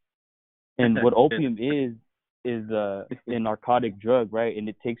people. And what opium is a narcotic drug, right? And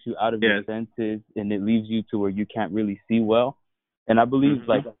it takes you out of your senses, and it leaves you to where you can't really see well. And I believe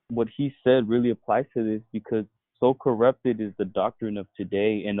like what he said really applies to this, because so corrupted is the doctrine of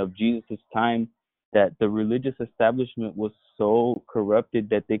today and of Jesus' time that the religious establishment was so corrupted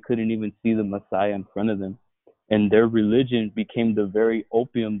that they couldn't even see the Messiah in front of them. And their religion became the very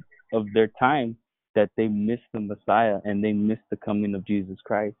opium of their time, that they missed the Messiah and they missed the coming of Jesus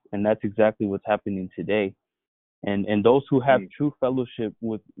Christ. And that's exactly what's happening today. And those who have true fellowship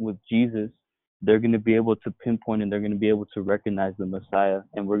with Jesus, they're going to be able to pinpoint and they're going to be able to recognize the Messiah.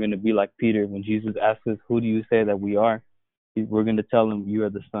 And we're going to be like Peter. When Jesus asks us, who do you say that we are? We're going to tell him, you are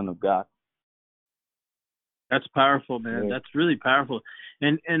the Son of God. That's powerful, man. That's really powerful.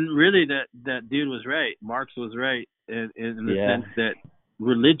 And really that dude was right. Marx was right in the sense that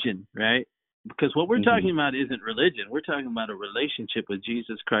religion, right? Because what we're talking about isn't religion. We're talking about a relationship with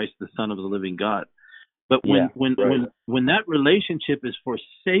Jesus Christ, the Son of the living God. But when that relationship is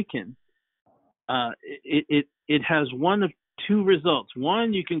forsaken, it has one of two results.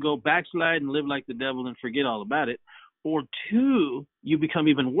 One, you can go backslide and live like the devil and forget all about it. Or two, you become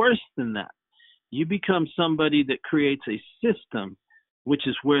even worse than that. You become somebody that creates a system, which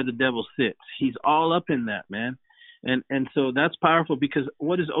is where the devil sits. He's all up in that, man. And so that's powerful, because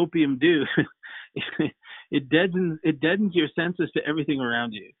what does opium do? It deadens your senses to everything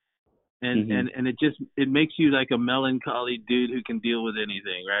around you. And it makes you like a melancholy dude who can deal with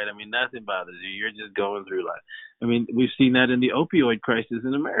anything, right? I mean, nothing bothers you. You're just going through life. I mean, we've seen that in the opioid crisis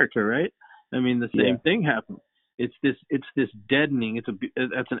in America, right? I mean, the same thing happened. It's this deadening.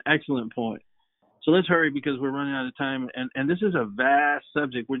 That's an excellent point. So let's hurry, because we're running out of time. And this is a vast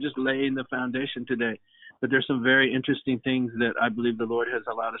subject. We're just laying the foundation today. But there's some very interesting things that I believe the Lord has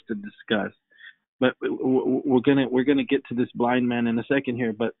allowed us to discuss. But we're gonna get to this blind man in a second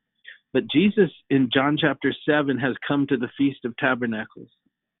here. But Jesus in John chapter 7 has come to the Feast of Tabernacles.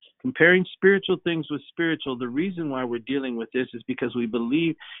 Comparing spiritual things with spiritual, the reason why we're dealing with this is because we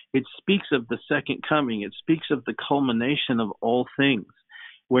believe it speaks of the second coming. It speaks of the culmination of all things,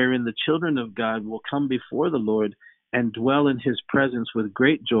 wherein the children of God will come before the Lord and dwell in his presence with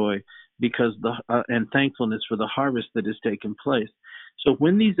great joy, because and thankfulness for the harvest that has taken place. So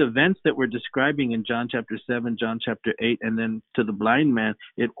when these events that we're describing in John chapter 7, John chapter 8, and then to the blind man,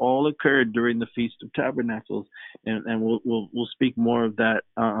 it all occurred during the Feast of Tabernacles, and we'll speak more of that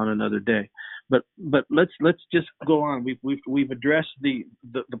on another day. But let's just go on. We've addressed the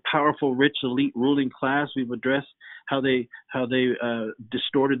powerful, rich, elite ruling class. We've addressed how they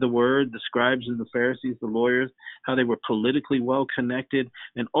distorted the word, the scribes and the Pharisees, the lawyers, how they were politically well connected,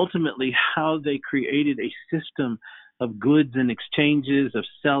 and ultimately how they created a system of goods and exchanges, of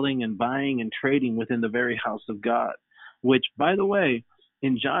selling and buying and trading within the very house of God, which, by the way,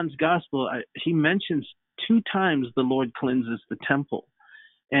 in John's gospel, he mentions 2 times the Lord cleanses the temple.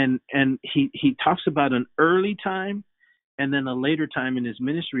 And he talks about an early time and then a later time in his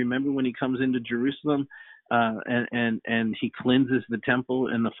ministry. Remember when he comes into Jerusalem and he cleanses the temple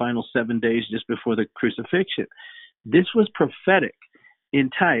in the final 7 days just before the crucifixion. This was prophetic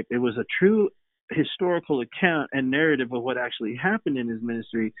in type. It was a true historical account and narrative of what actually happened in his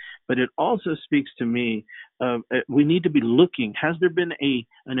ministry, but it also speaks to me of we need to be looking. Has there been an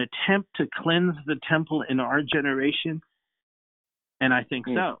attempt to cleanse the temple in our generation? And I think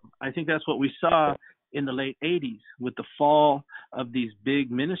so. I think that's what we saw in the late 80s with the fall of these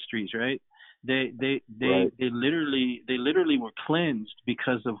big ministries, right? They literally were cleansed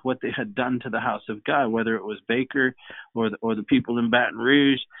because of what they had done to the house of God, whether it was Baker or the people in Baton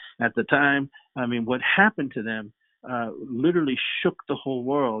Rouge at the time. I mean, what happened to them literally shook the whole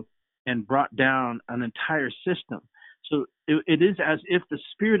world and brought down an entire system. So it is as if the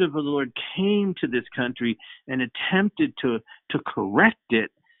Spirit of the Lord came to this country and attempted to correct it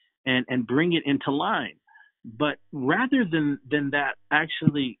and bring it into line. But rather than that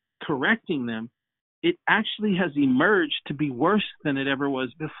actually correcting them, it actually has emerged to be worse than it ever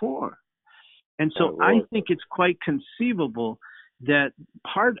was before. And so I think it's quite conceivable that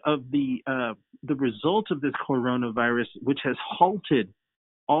part of the result of this coronavirus, which has halted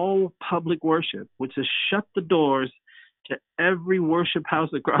all public worship, which has shut the doors to every worship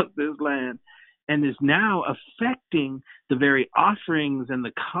house across this land, and is now affecting the very offerings and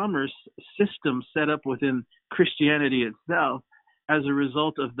the commerce system set up within Christianity itself as a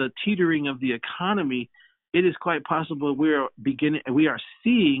result of the teetering of the economy. It is quite possible we are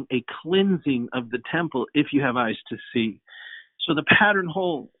seeing a cleansing of the temple if you have eyes to see. So the pattern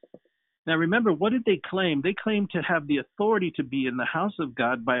holds. Now remember, what did they claim? They claimed to have the authority to be in the house of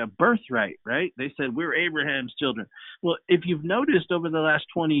God by a birthright, right? They said, we're Abraham's children. Well, if you've noticed over the last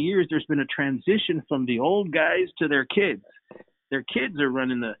 20 years, there's been a transition from the old guys to their kids. Their kids are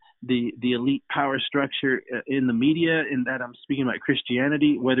running the elite power structure in the media, in that I'm speaking about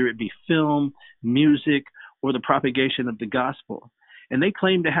Christianity, whether it be film, music, or the propagation of the gospel. And they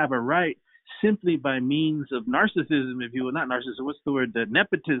claim to have a right simply by means of narcissism, if you will, not narcissism, what's the word?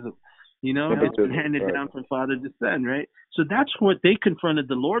 Nepotism. You know, it's been handed down from father to son, right? So that's what they confronted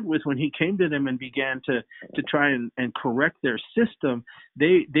the Lord with when he came to them and began to try and correct their system.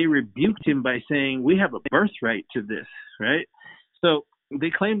 They rebuked him by saying, we have a birthright to this, right? So they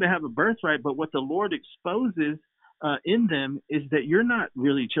claim to have a birthright, but what the Lord exposes in them is that you're not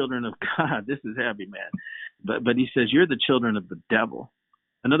really children of God. This is heavy, man. But he says you're the children of the devil.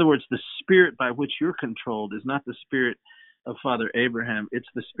 In other words, the spirit by which you're controlled is not the spirit of Father Abraham. It's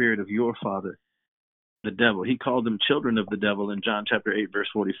the spirit of your father, the devil. He called them children of the devil in John chapter 8, verse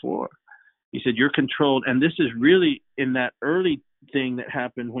 44. He said, you're controlled. And this is really in that early thing that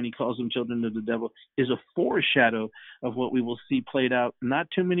happened when he calls them children of the devil, is a foreshadow of what we will see played out not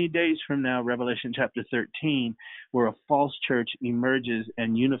too many days from now, Revelation chapter 13, where a false church emerges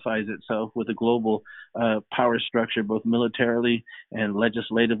and unifies itself with a global power structure, both militarily and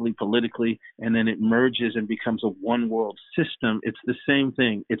legislatively, politically, and then it merges and becomes a one world system. It's the same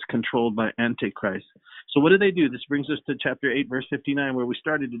thing. It's controlled by Antichrist. So what do? This brings us to chapter 8, verse 59, where we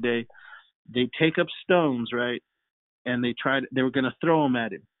started today. They take up stones, right? And they were going to throw them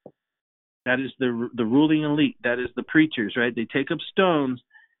at him. That is the ruling elite. That is the preachers, right? They take up stones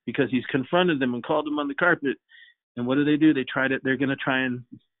because he's confronted them and called them on the carpet. And what do? They're going to try and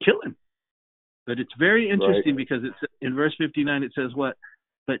kill him. But it's very interesting because it's in verse 59, it says what?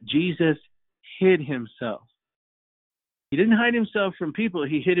 But Jesus hid himself. He didn't hide himself from people.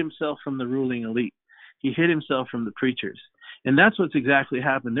 He hid himself from the ruling elite. He hid himself from the preachers. And that's what's exactly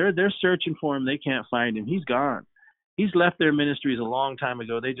happened. They're searching for him. They can't find him. He's gone. He's left their ministries a long time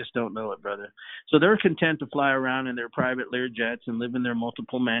ago. They just don't know it, brother. So they're content to fly around in their private Lear jets and live in their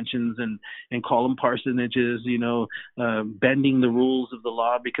multiple mansions and call them parsonages, bending the rules of the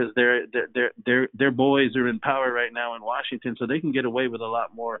law because their boys are in power right now in Washington, so they can get away with a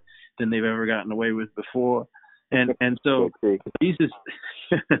lot more than they've ever gotten away with before. And so Jesus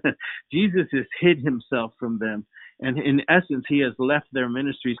Jesus has hid himself from them. And in essence, he has left their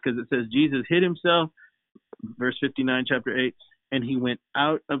ministries, because it says Jesus hid himself, verse 59, chapter 8, and he went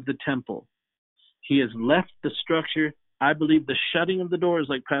out of the temple. He has left the structure. I believe the shutting of the doors,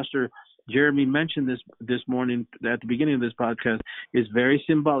 like Pastor Jeremy mentioned this morning at the beginning of this podcast, is very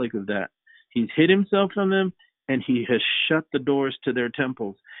symbolic of that. He's hid himself from them, and he has shut the doors to their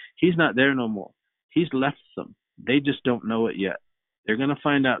temples. He's not there no more. He's left them. They just don't know it yet. They're going to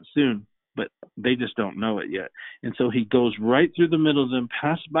find out soon, but they just don't know it yet. And so he goes right through the middle of them,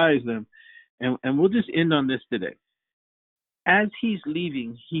 passes by them, and we'll just end on this today. As he's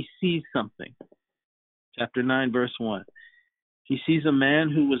leaving, he sees something. Chapter 9, verse 1. He sees a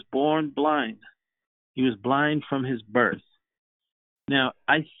man who was born blind. He was blind from his birth. Now,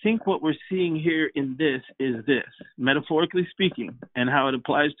 I think what we're seeing here in this is this, metaphorically speaking, and how it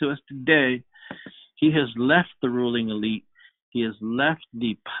applies to us today. He has left the ruling elite. He has left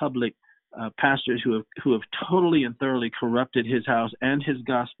the public pastors who have totally and thoroughly corrupted his house and his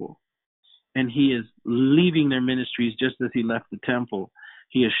gospel. And he is leaving their ministries just as he left the temple.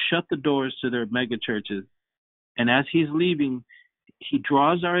 He has shut the doors to their mega churches. And as he's leaving, he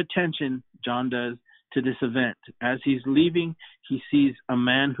draws our attention, John does, to this event. As he's leaving, he sees a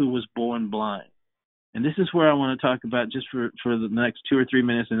man who was born blind. And this is where I want to talk about just for the next 2 or 3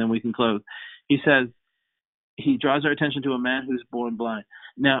 minutes, and then we can close. He says, he draws our attention to a man who's born blind.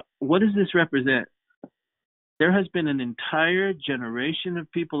 Now, what does this represent? There has been an entire generation of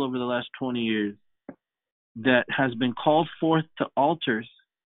people over the last 20 years that has been called forth to altars,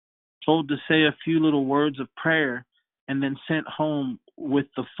 told to say a few little words of prayer, and then sent home with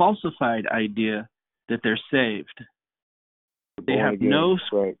the falsified idea that they're saved. They have no...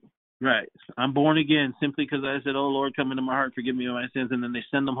 Right. I'm born again simply because I said, oh, Lord, come into my heart, forgive me of my sins. And then they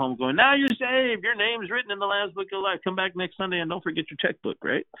send them home going, now you're saved. Your name's written in the Lamb's Book of Life. Come back next Sunday and don't forget your checkbook,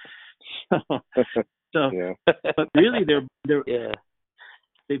 right? Yeah. But really,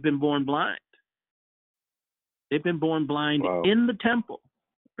 they've been born blind. They've been born blind in the temple,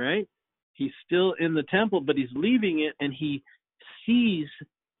 right? He's still in the temple, but he's leaving it, and he sees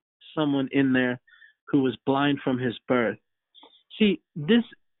someone in there who was blind from his birth. See, this...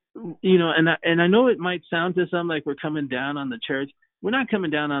 and I know it might sound to some like we're coming down on the church. We're not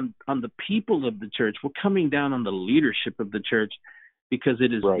coming down on the people of the church. We're coming down on the leadership of the church, because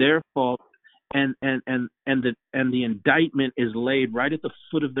it is their fault, and the indictment is laid right at the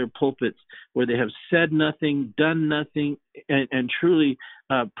foot of their pulpits, where they have said nothing, done nothing, and truly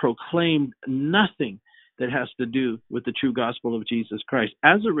proclaimed nothing that has to do with the true gospel of Jesus Christ.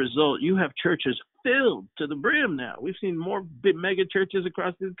 As a result, you have churches filled to the brim now. We've seen more big mega churches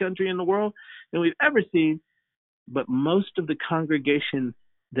across this country and the world than we've ever seen, but most of the congregation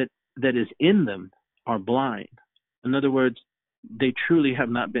that is in them are blind. In other words, they truly have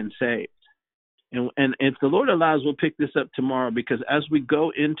not been saved. And if the Lord allows, we'll pick this up tomorrow, because as we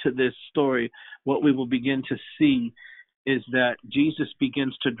go into this story, what we will begin to see is that Jesus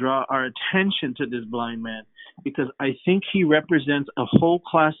begins to draw our attention to this blind man, because I think he represents a whole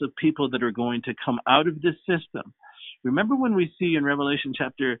class of people that are going to come out of this system. Remember when we see in Revelation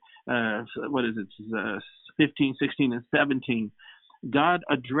chapter, 15, 16, and 17, God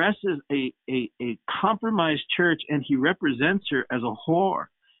addresses a compromised church, and he represents her as a whore.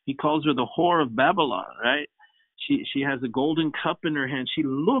 He calls her the whore of Babylon, right? She has a golden cup in her hand. She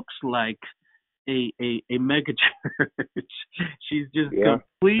looks like a mega church. She's just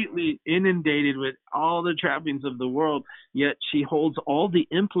completely inundated with all the trappings of the world, yet she holds all the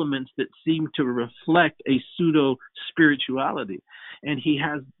implements that seem to reflect a pseudo spirituality. And he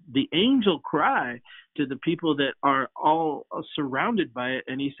has the angel cry to the people that are all surrounded by it,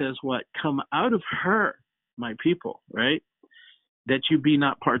 and he says, what? Come out of her, my people, right? That you be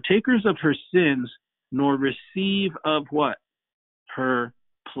not partakers of her sins, nor receive of what? Her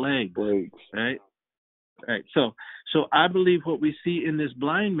plagues. Right? So I believe what we see in this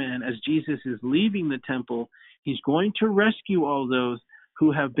blind man, as Jesus is leaving the temple, he's going to rescue all those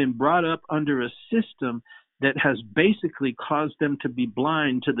who have been brought up under a system that has basically caused them to be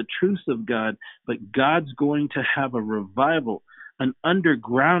blind to the truth of God. But God's going to have a revival, an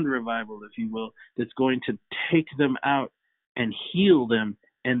underground revival, if you will, that's going to take them out and heal them,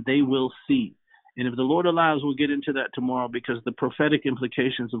 and they will see. And if the Lord allows, we'll get into that tomorrow, because the prophetic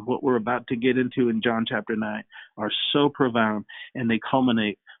implications of what we're about to get into in John chapter 9 are so profound, and they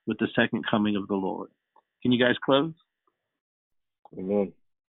culminate with the second coming of the Lord. Can you guys close? Amen.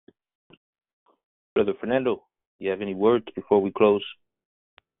 Brother Fernando, you have any words before we close?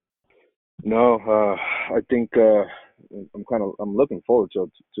 No, I think I'm looking forward to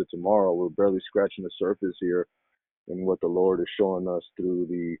tomorrow. We're barely scratching the surface here in what the Lord is showing us through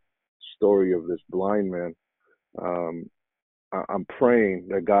the story of this blind man. I'm praying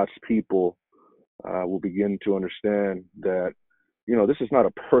that God's people will begin to understand that, this is not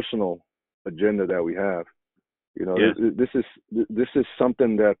a personal agenda that we have. Yes. This is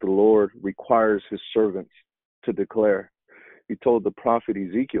something that the Lord requires his servants to declare. He told the prophet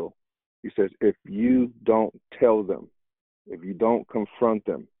Ezekiel, he says, if you don't tell them, if you don't confront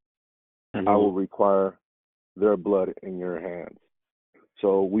them, I will require their blood in your hands.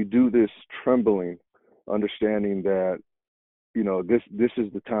 So we do this trembling, understanding that, this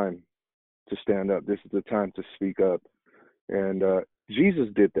is the time to stand up. This is the time to speak up. And Jesus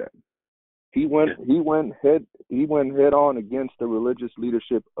did that. He went head on against the religious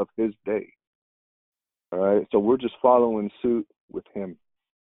leadership of his day. All right. So we're just following suit with him.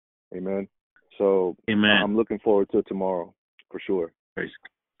 Amen. So Amen. I'm looking forward to tomorrow for sure.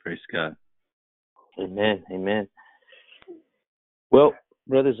 Praise God. Amen. Amen. Well,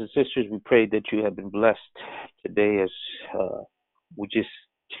 brothers and sisters, we pray that you have been blessed today as we just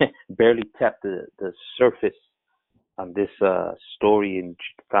barely tapped the surface on this story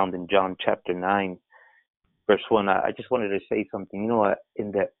found in John chapter 9, verse 1. I just wanted to say something.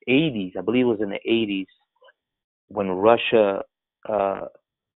 In the 80s, I believe it was in the 80s, when Russia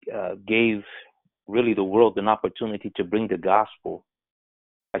gave really the world an opportunity to bring the gospel,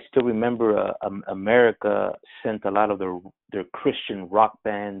 I still remember America sent a lot of their Christian rock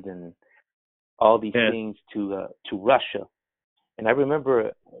bands and all these things to Russia. And I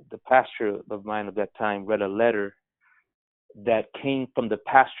remember the pastor of mine at that time read a letter that came from the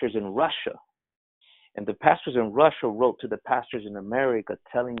pastors in Russia. And the pastors in Russia wrote to the pastors in America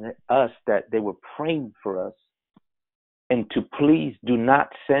telling us that they were praying for us and to please do not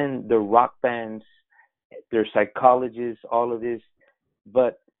send their rock bands, their psychologists, all of this,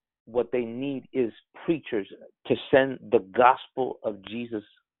 but what they need is preachers to send the gospel of Jesus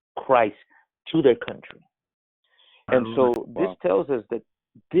Christ to their country. And so this tells us that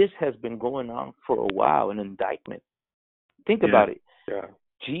this has been going on for a while, an indictment. Think about it. Yeah.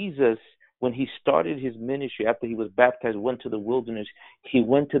 Jesus, when he started his ministry, after he was baptized, went to the wilderness. He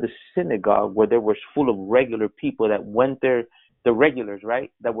went to the synagogue where there was full of regular people that went there, the regulars,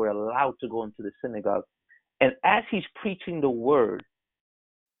 right, that were allowed to go into the synagogue. And as he's preaching the word,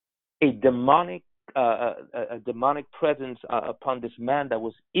 a demonic presence upon this man that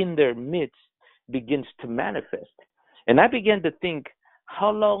was in their midst begins to manifest. And I began to think, how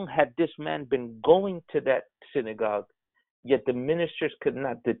long had this man been going to that synagogue, yet the ministers could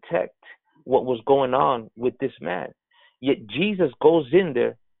not detect what was going on with this man? Yet Jesus goes in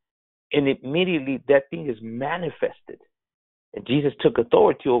there, and immediately that thing is manifested. And Jesus took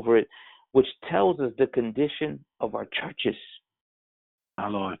authority over it, which tells us the condition of our churches. Our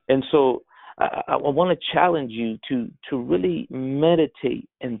Lord. And so I want to challenge you to really meditate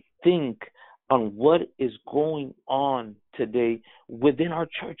and think on what is going on today within our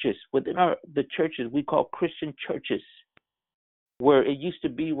churches, within the churches we call Christian churches, where it used to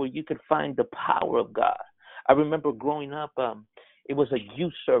be where you could find the power of God. I remember growing up, it was a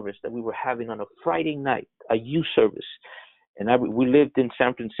youth service that we were having on a Friday night, a youth service. And we lived in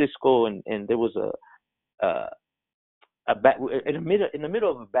San Francisco, and there was in the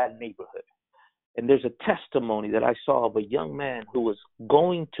middle of a bad neighborhood. And there's a testimony that I saw of a young man who was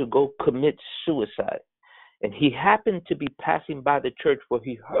going to go commit suicide. And he happened to be passing by the church where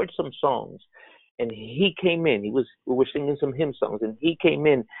he heard some songs. And he came in. We were singing some hymn songs. And he came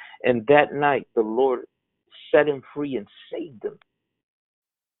in. And that night, the Lord set him free and saved him.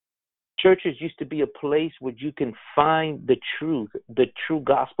 Churches used to be a place where you can find the truth, the true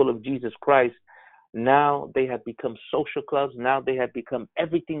gospel of Jesus Christ. Now they have become social clubs. Now they have become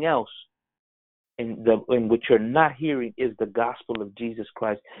everything else. And what you're not hearing is the gospel of Jesus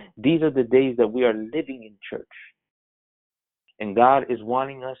Christ. These are the days that we are living in church. And God is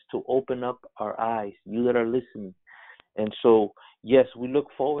wanting us to open up our eyes, you that are listening. And so, yes, we look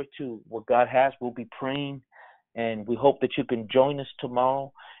forward to what God has. We'll be praying. And we hope that you can join us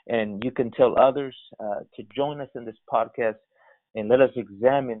tomorrow. And you can tell others to join us in this podcast. And let us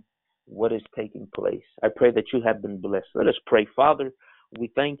examine what is taking place. I pray that you have been blessed. Let us pray. Father,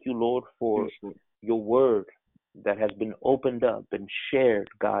 we thank you, Lord, for your word that has been opened up and shared,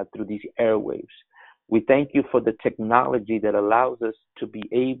 God, through these airwaves. We thank you for the technology that allows us to be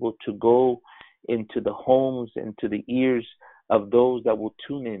able to go into the homes and to the ears of those that will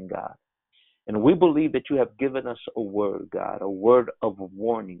tune in, God. And we believe that you have given us a word, God, a word of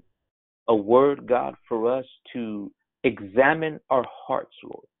warning, a word, God, for us to examine our hearts,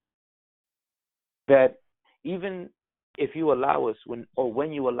 Lord. That even if you allow us,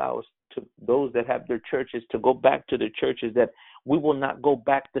 when you allow us, to those that have their churches, to go back to their churches, that we will not go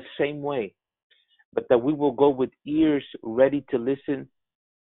back the same way. but that we will go with ears ready to listen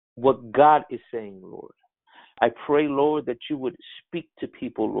what God is saying, Lord. I pray, Lord, that you would speak to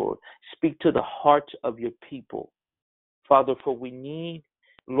people, Lord. Speak to the hearts of your people. Father, for we need,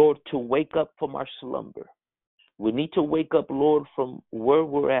 Lord, to wake up from our slumber. We need to wake up, Lord, from where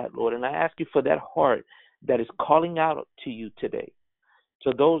we're at, Lord. And I ask you for that heart that is calling out to you today.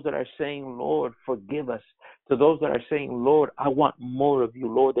 To those that are saying, Lord, forgive us. To those that are saying, Lord, I want more of you,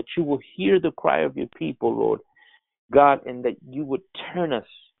 Lord, that you will hear the cry of your people, Lord, God, and that you would turn us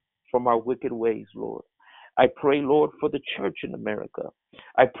from our wicked ways, Lord. I pray, Lord, for the church in America.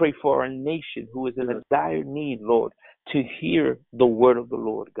 I pray for our nation who is in a dire need, Lord, to hear the word of the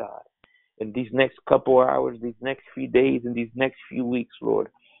Lord, God. In these next couple of hours, these next few days, and these next few weeks, Lord,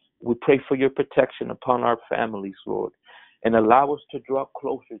 we pray for your protection upon our families, Lord, and allow us to draw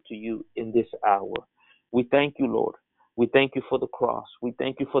closer to you in this hour. We thank you, Lord. We thank you for the cross. We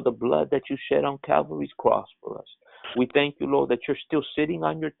thank you for the blood that you shed on Calvary's cross for us. We thank you, Lord, that you're still sitting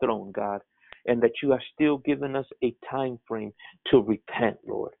on your throne, God, and that you are still giving us a time frame to repent,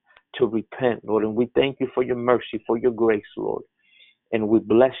 Lord, to repent, Lord. And we thank you for your mercy, for your grace, Lord. And we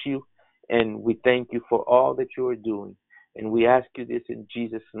bless you, and we thank you for all that you are doing. And we ask you this in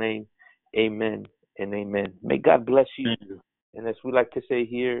Jesus' name. Amen and amen. May God bless you. And as we like to say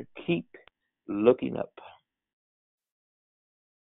here, keep looking up.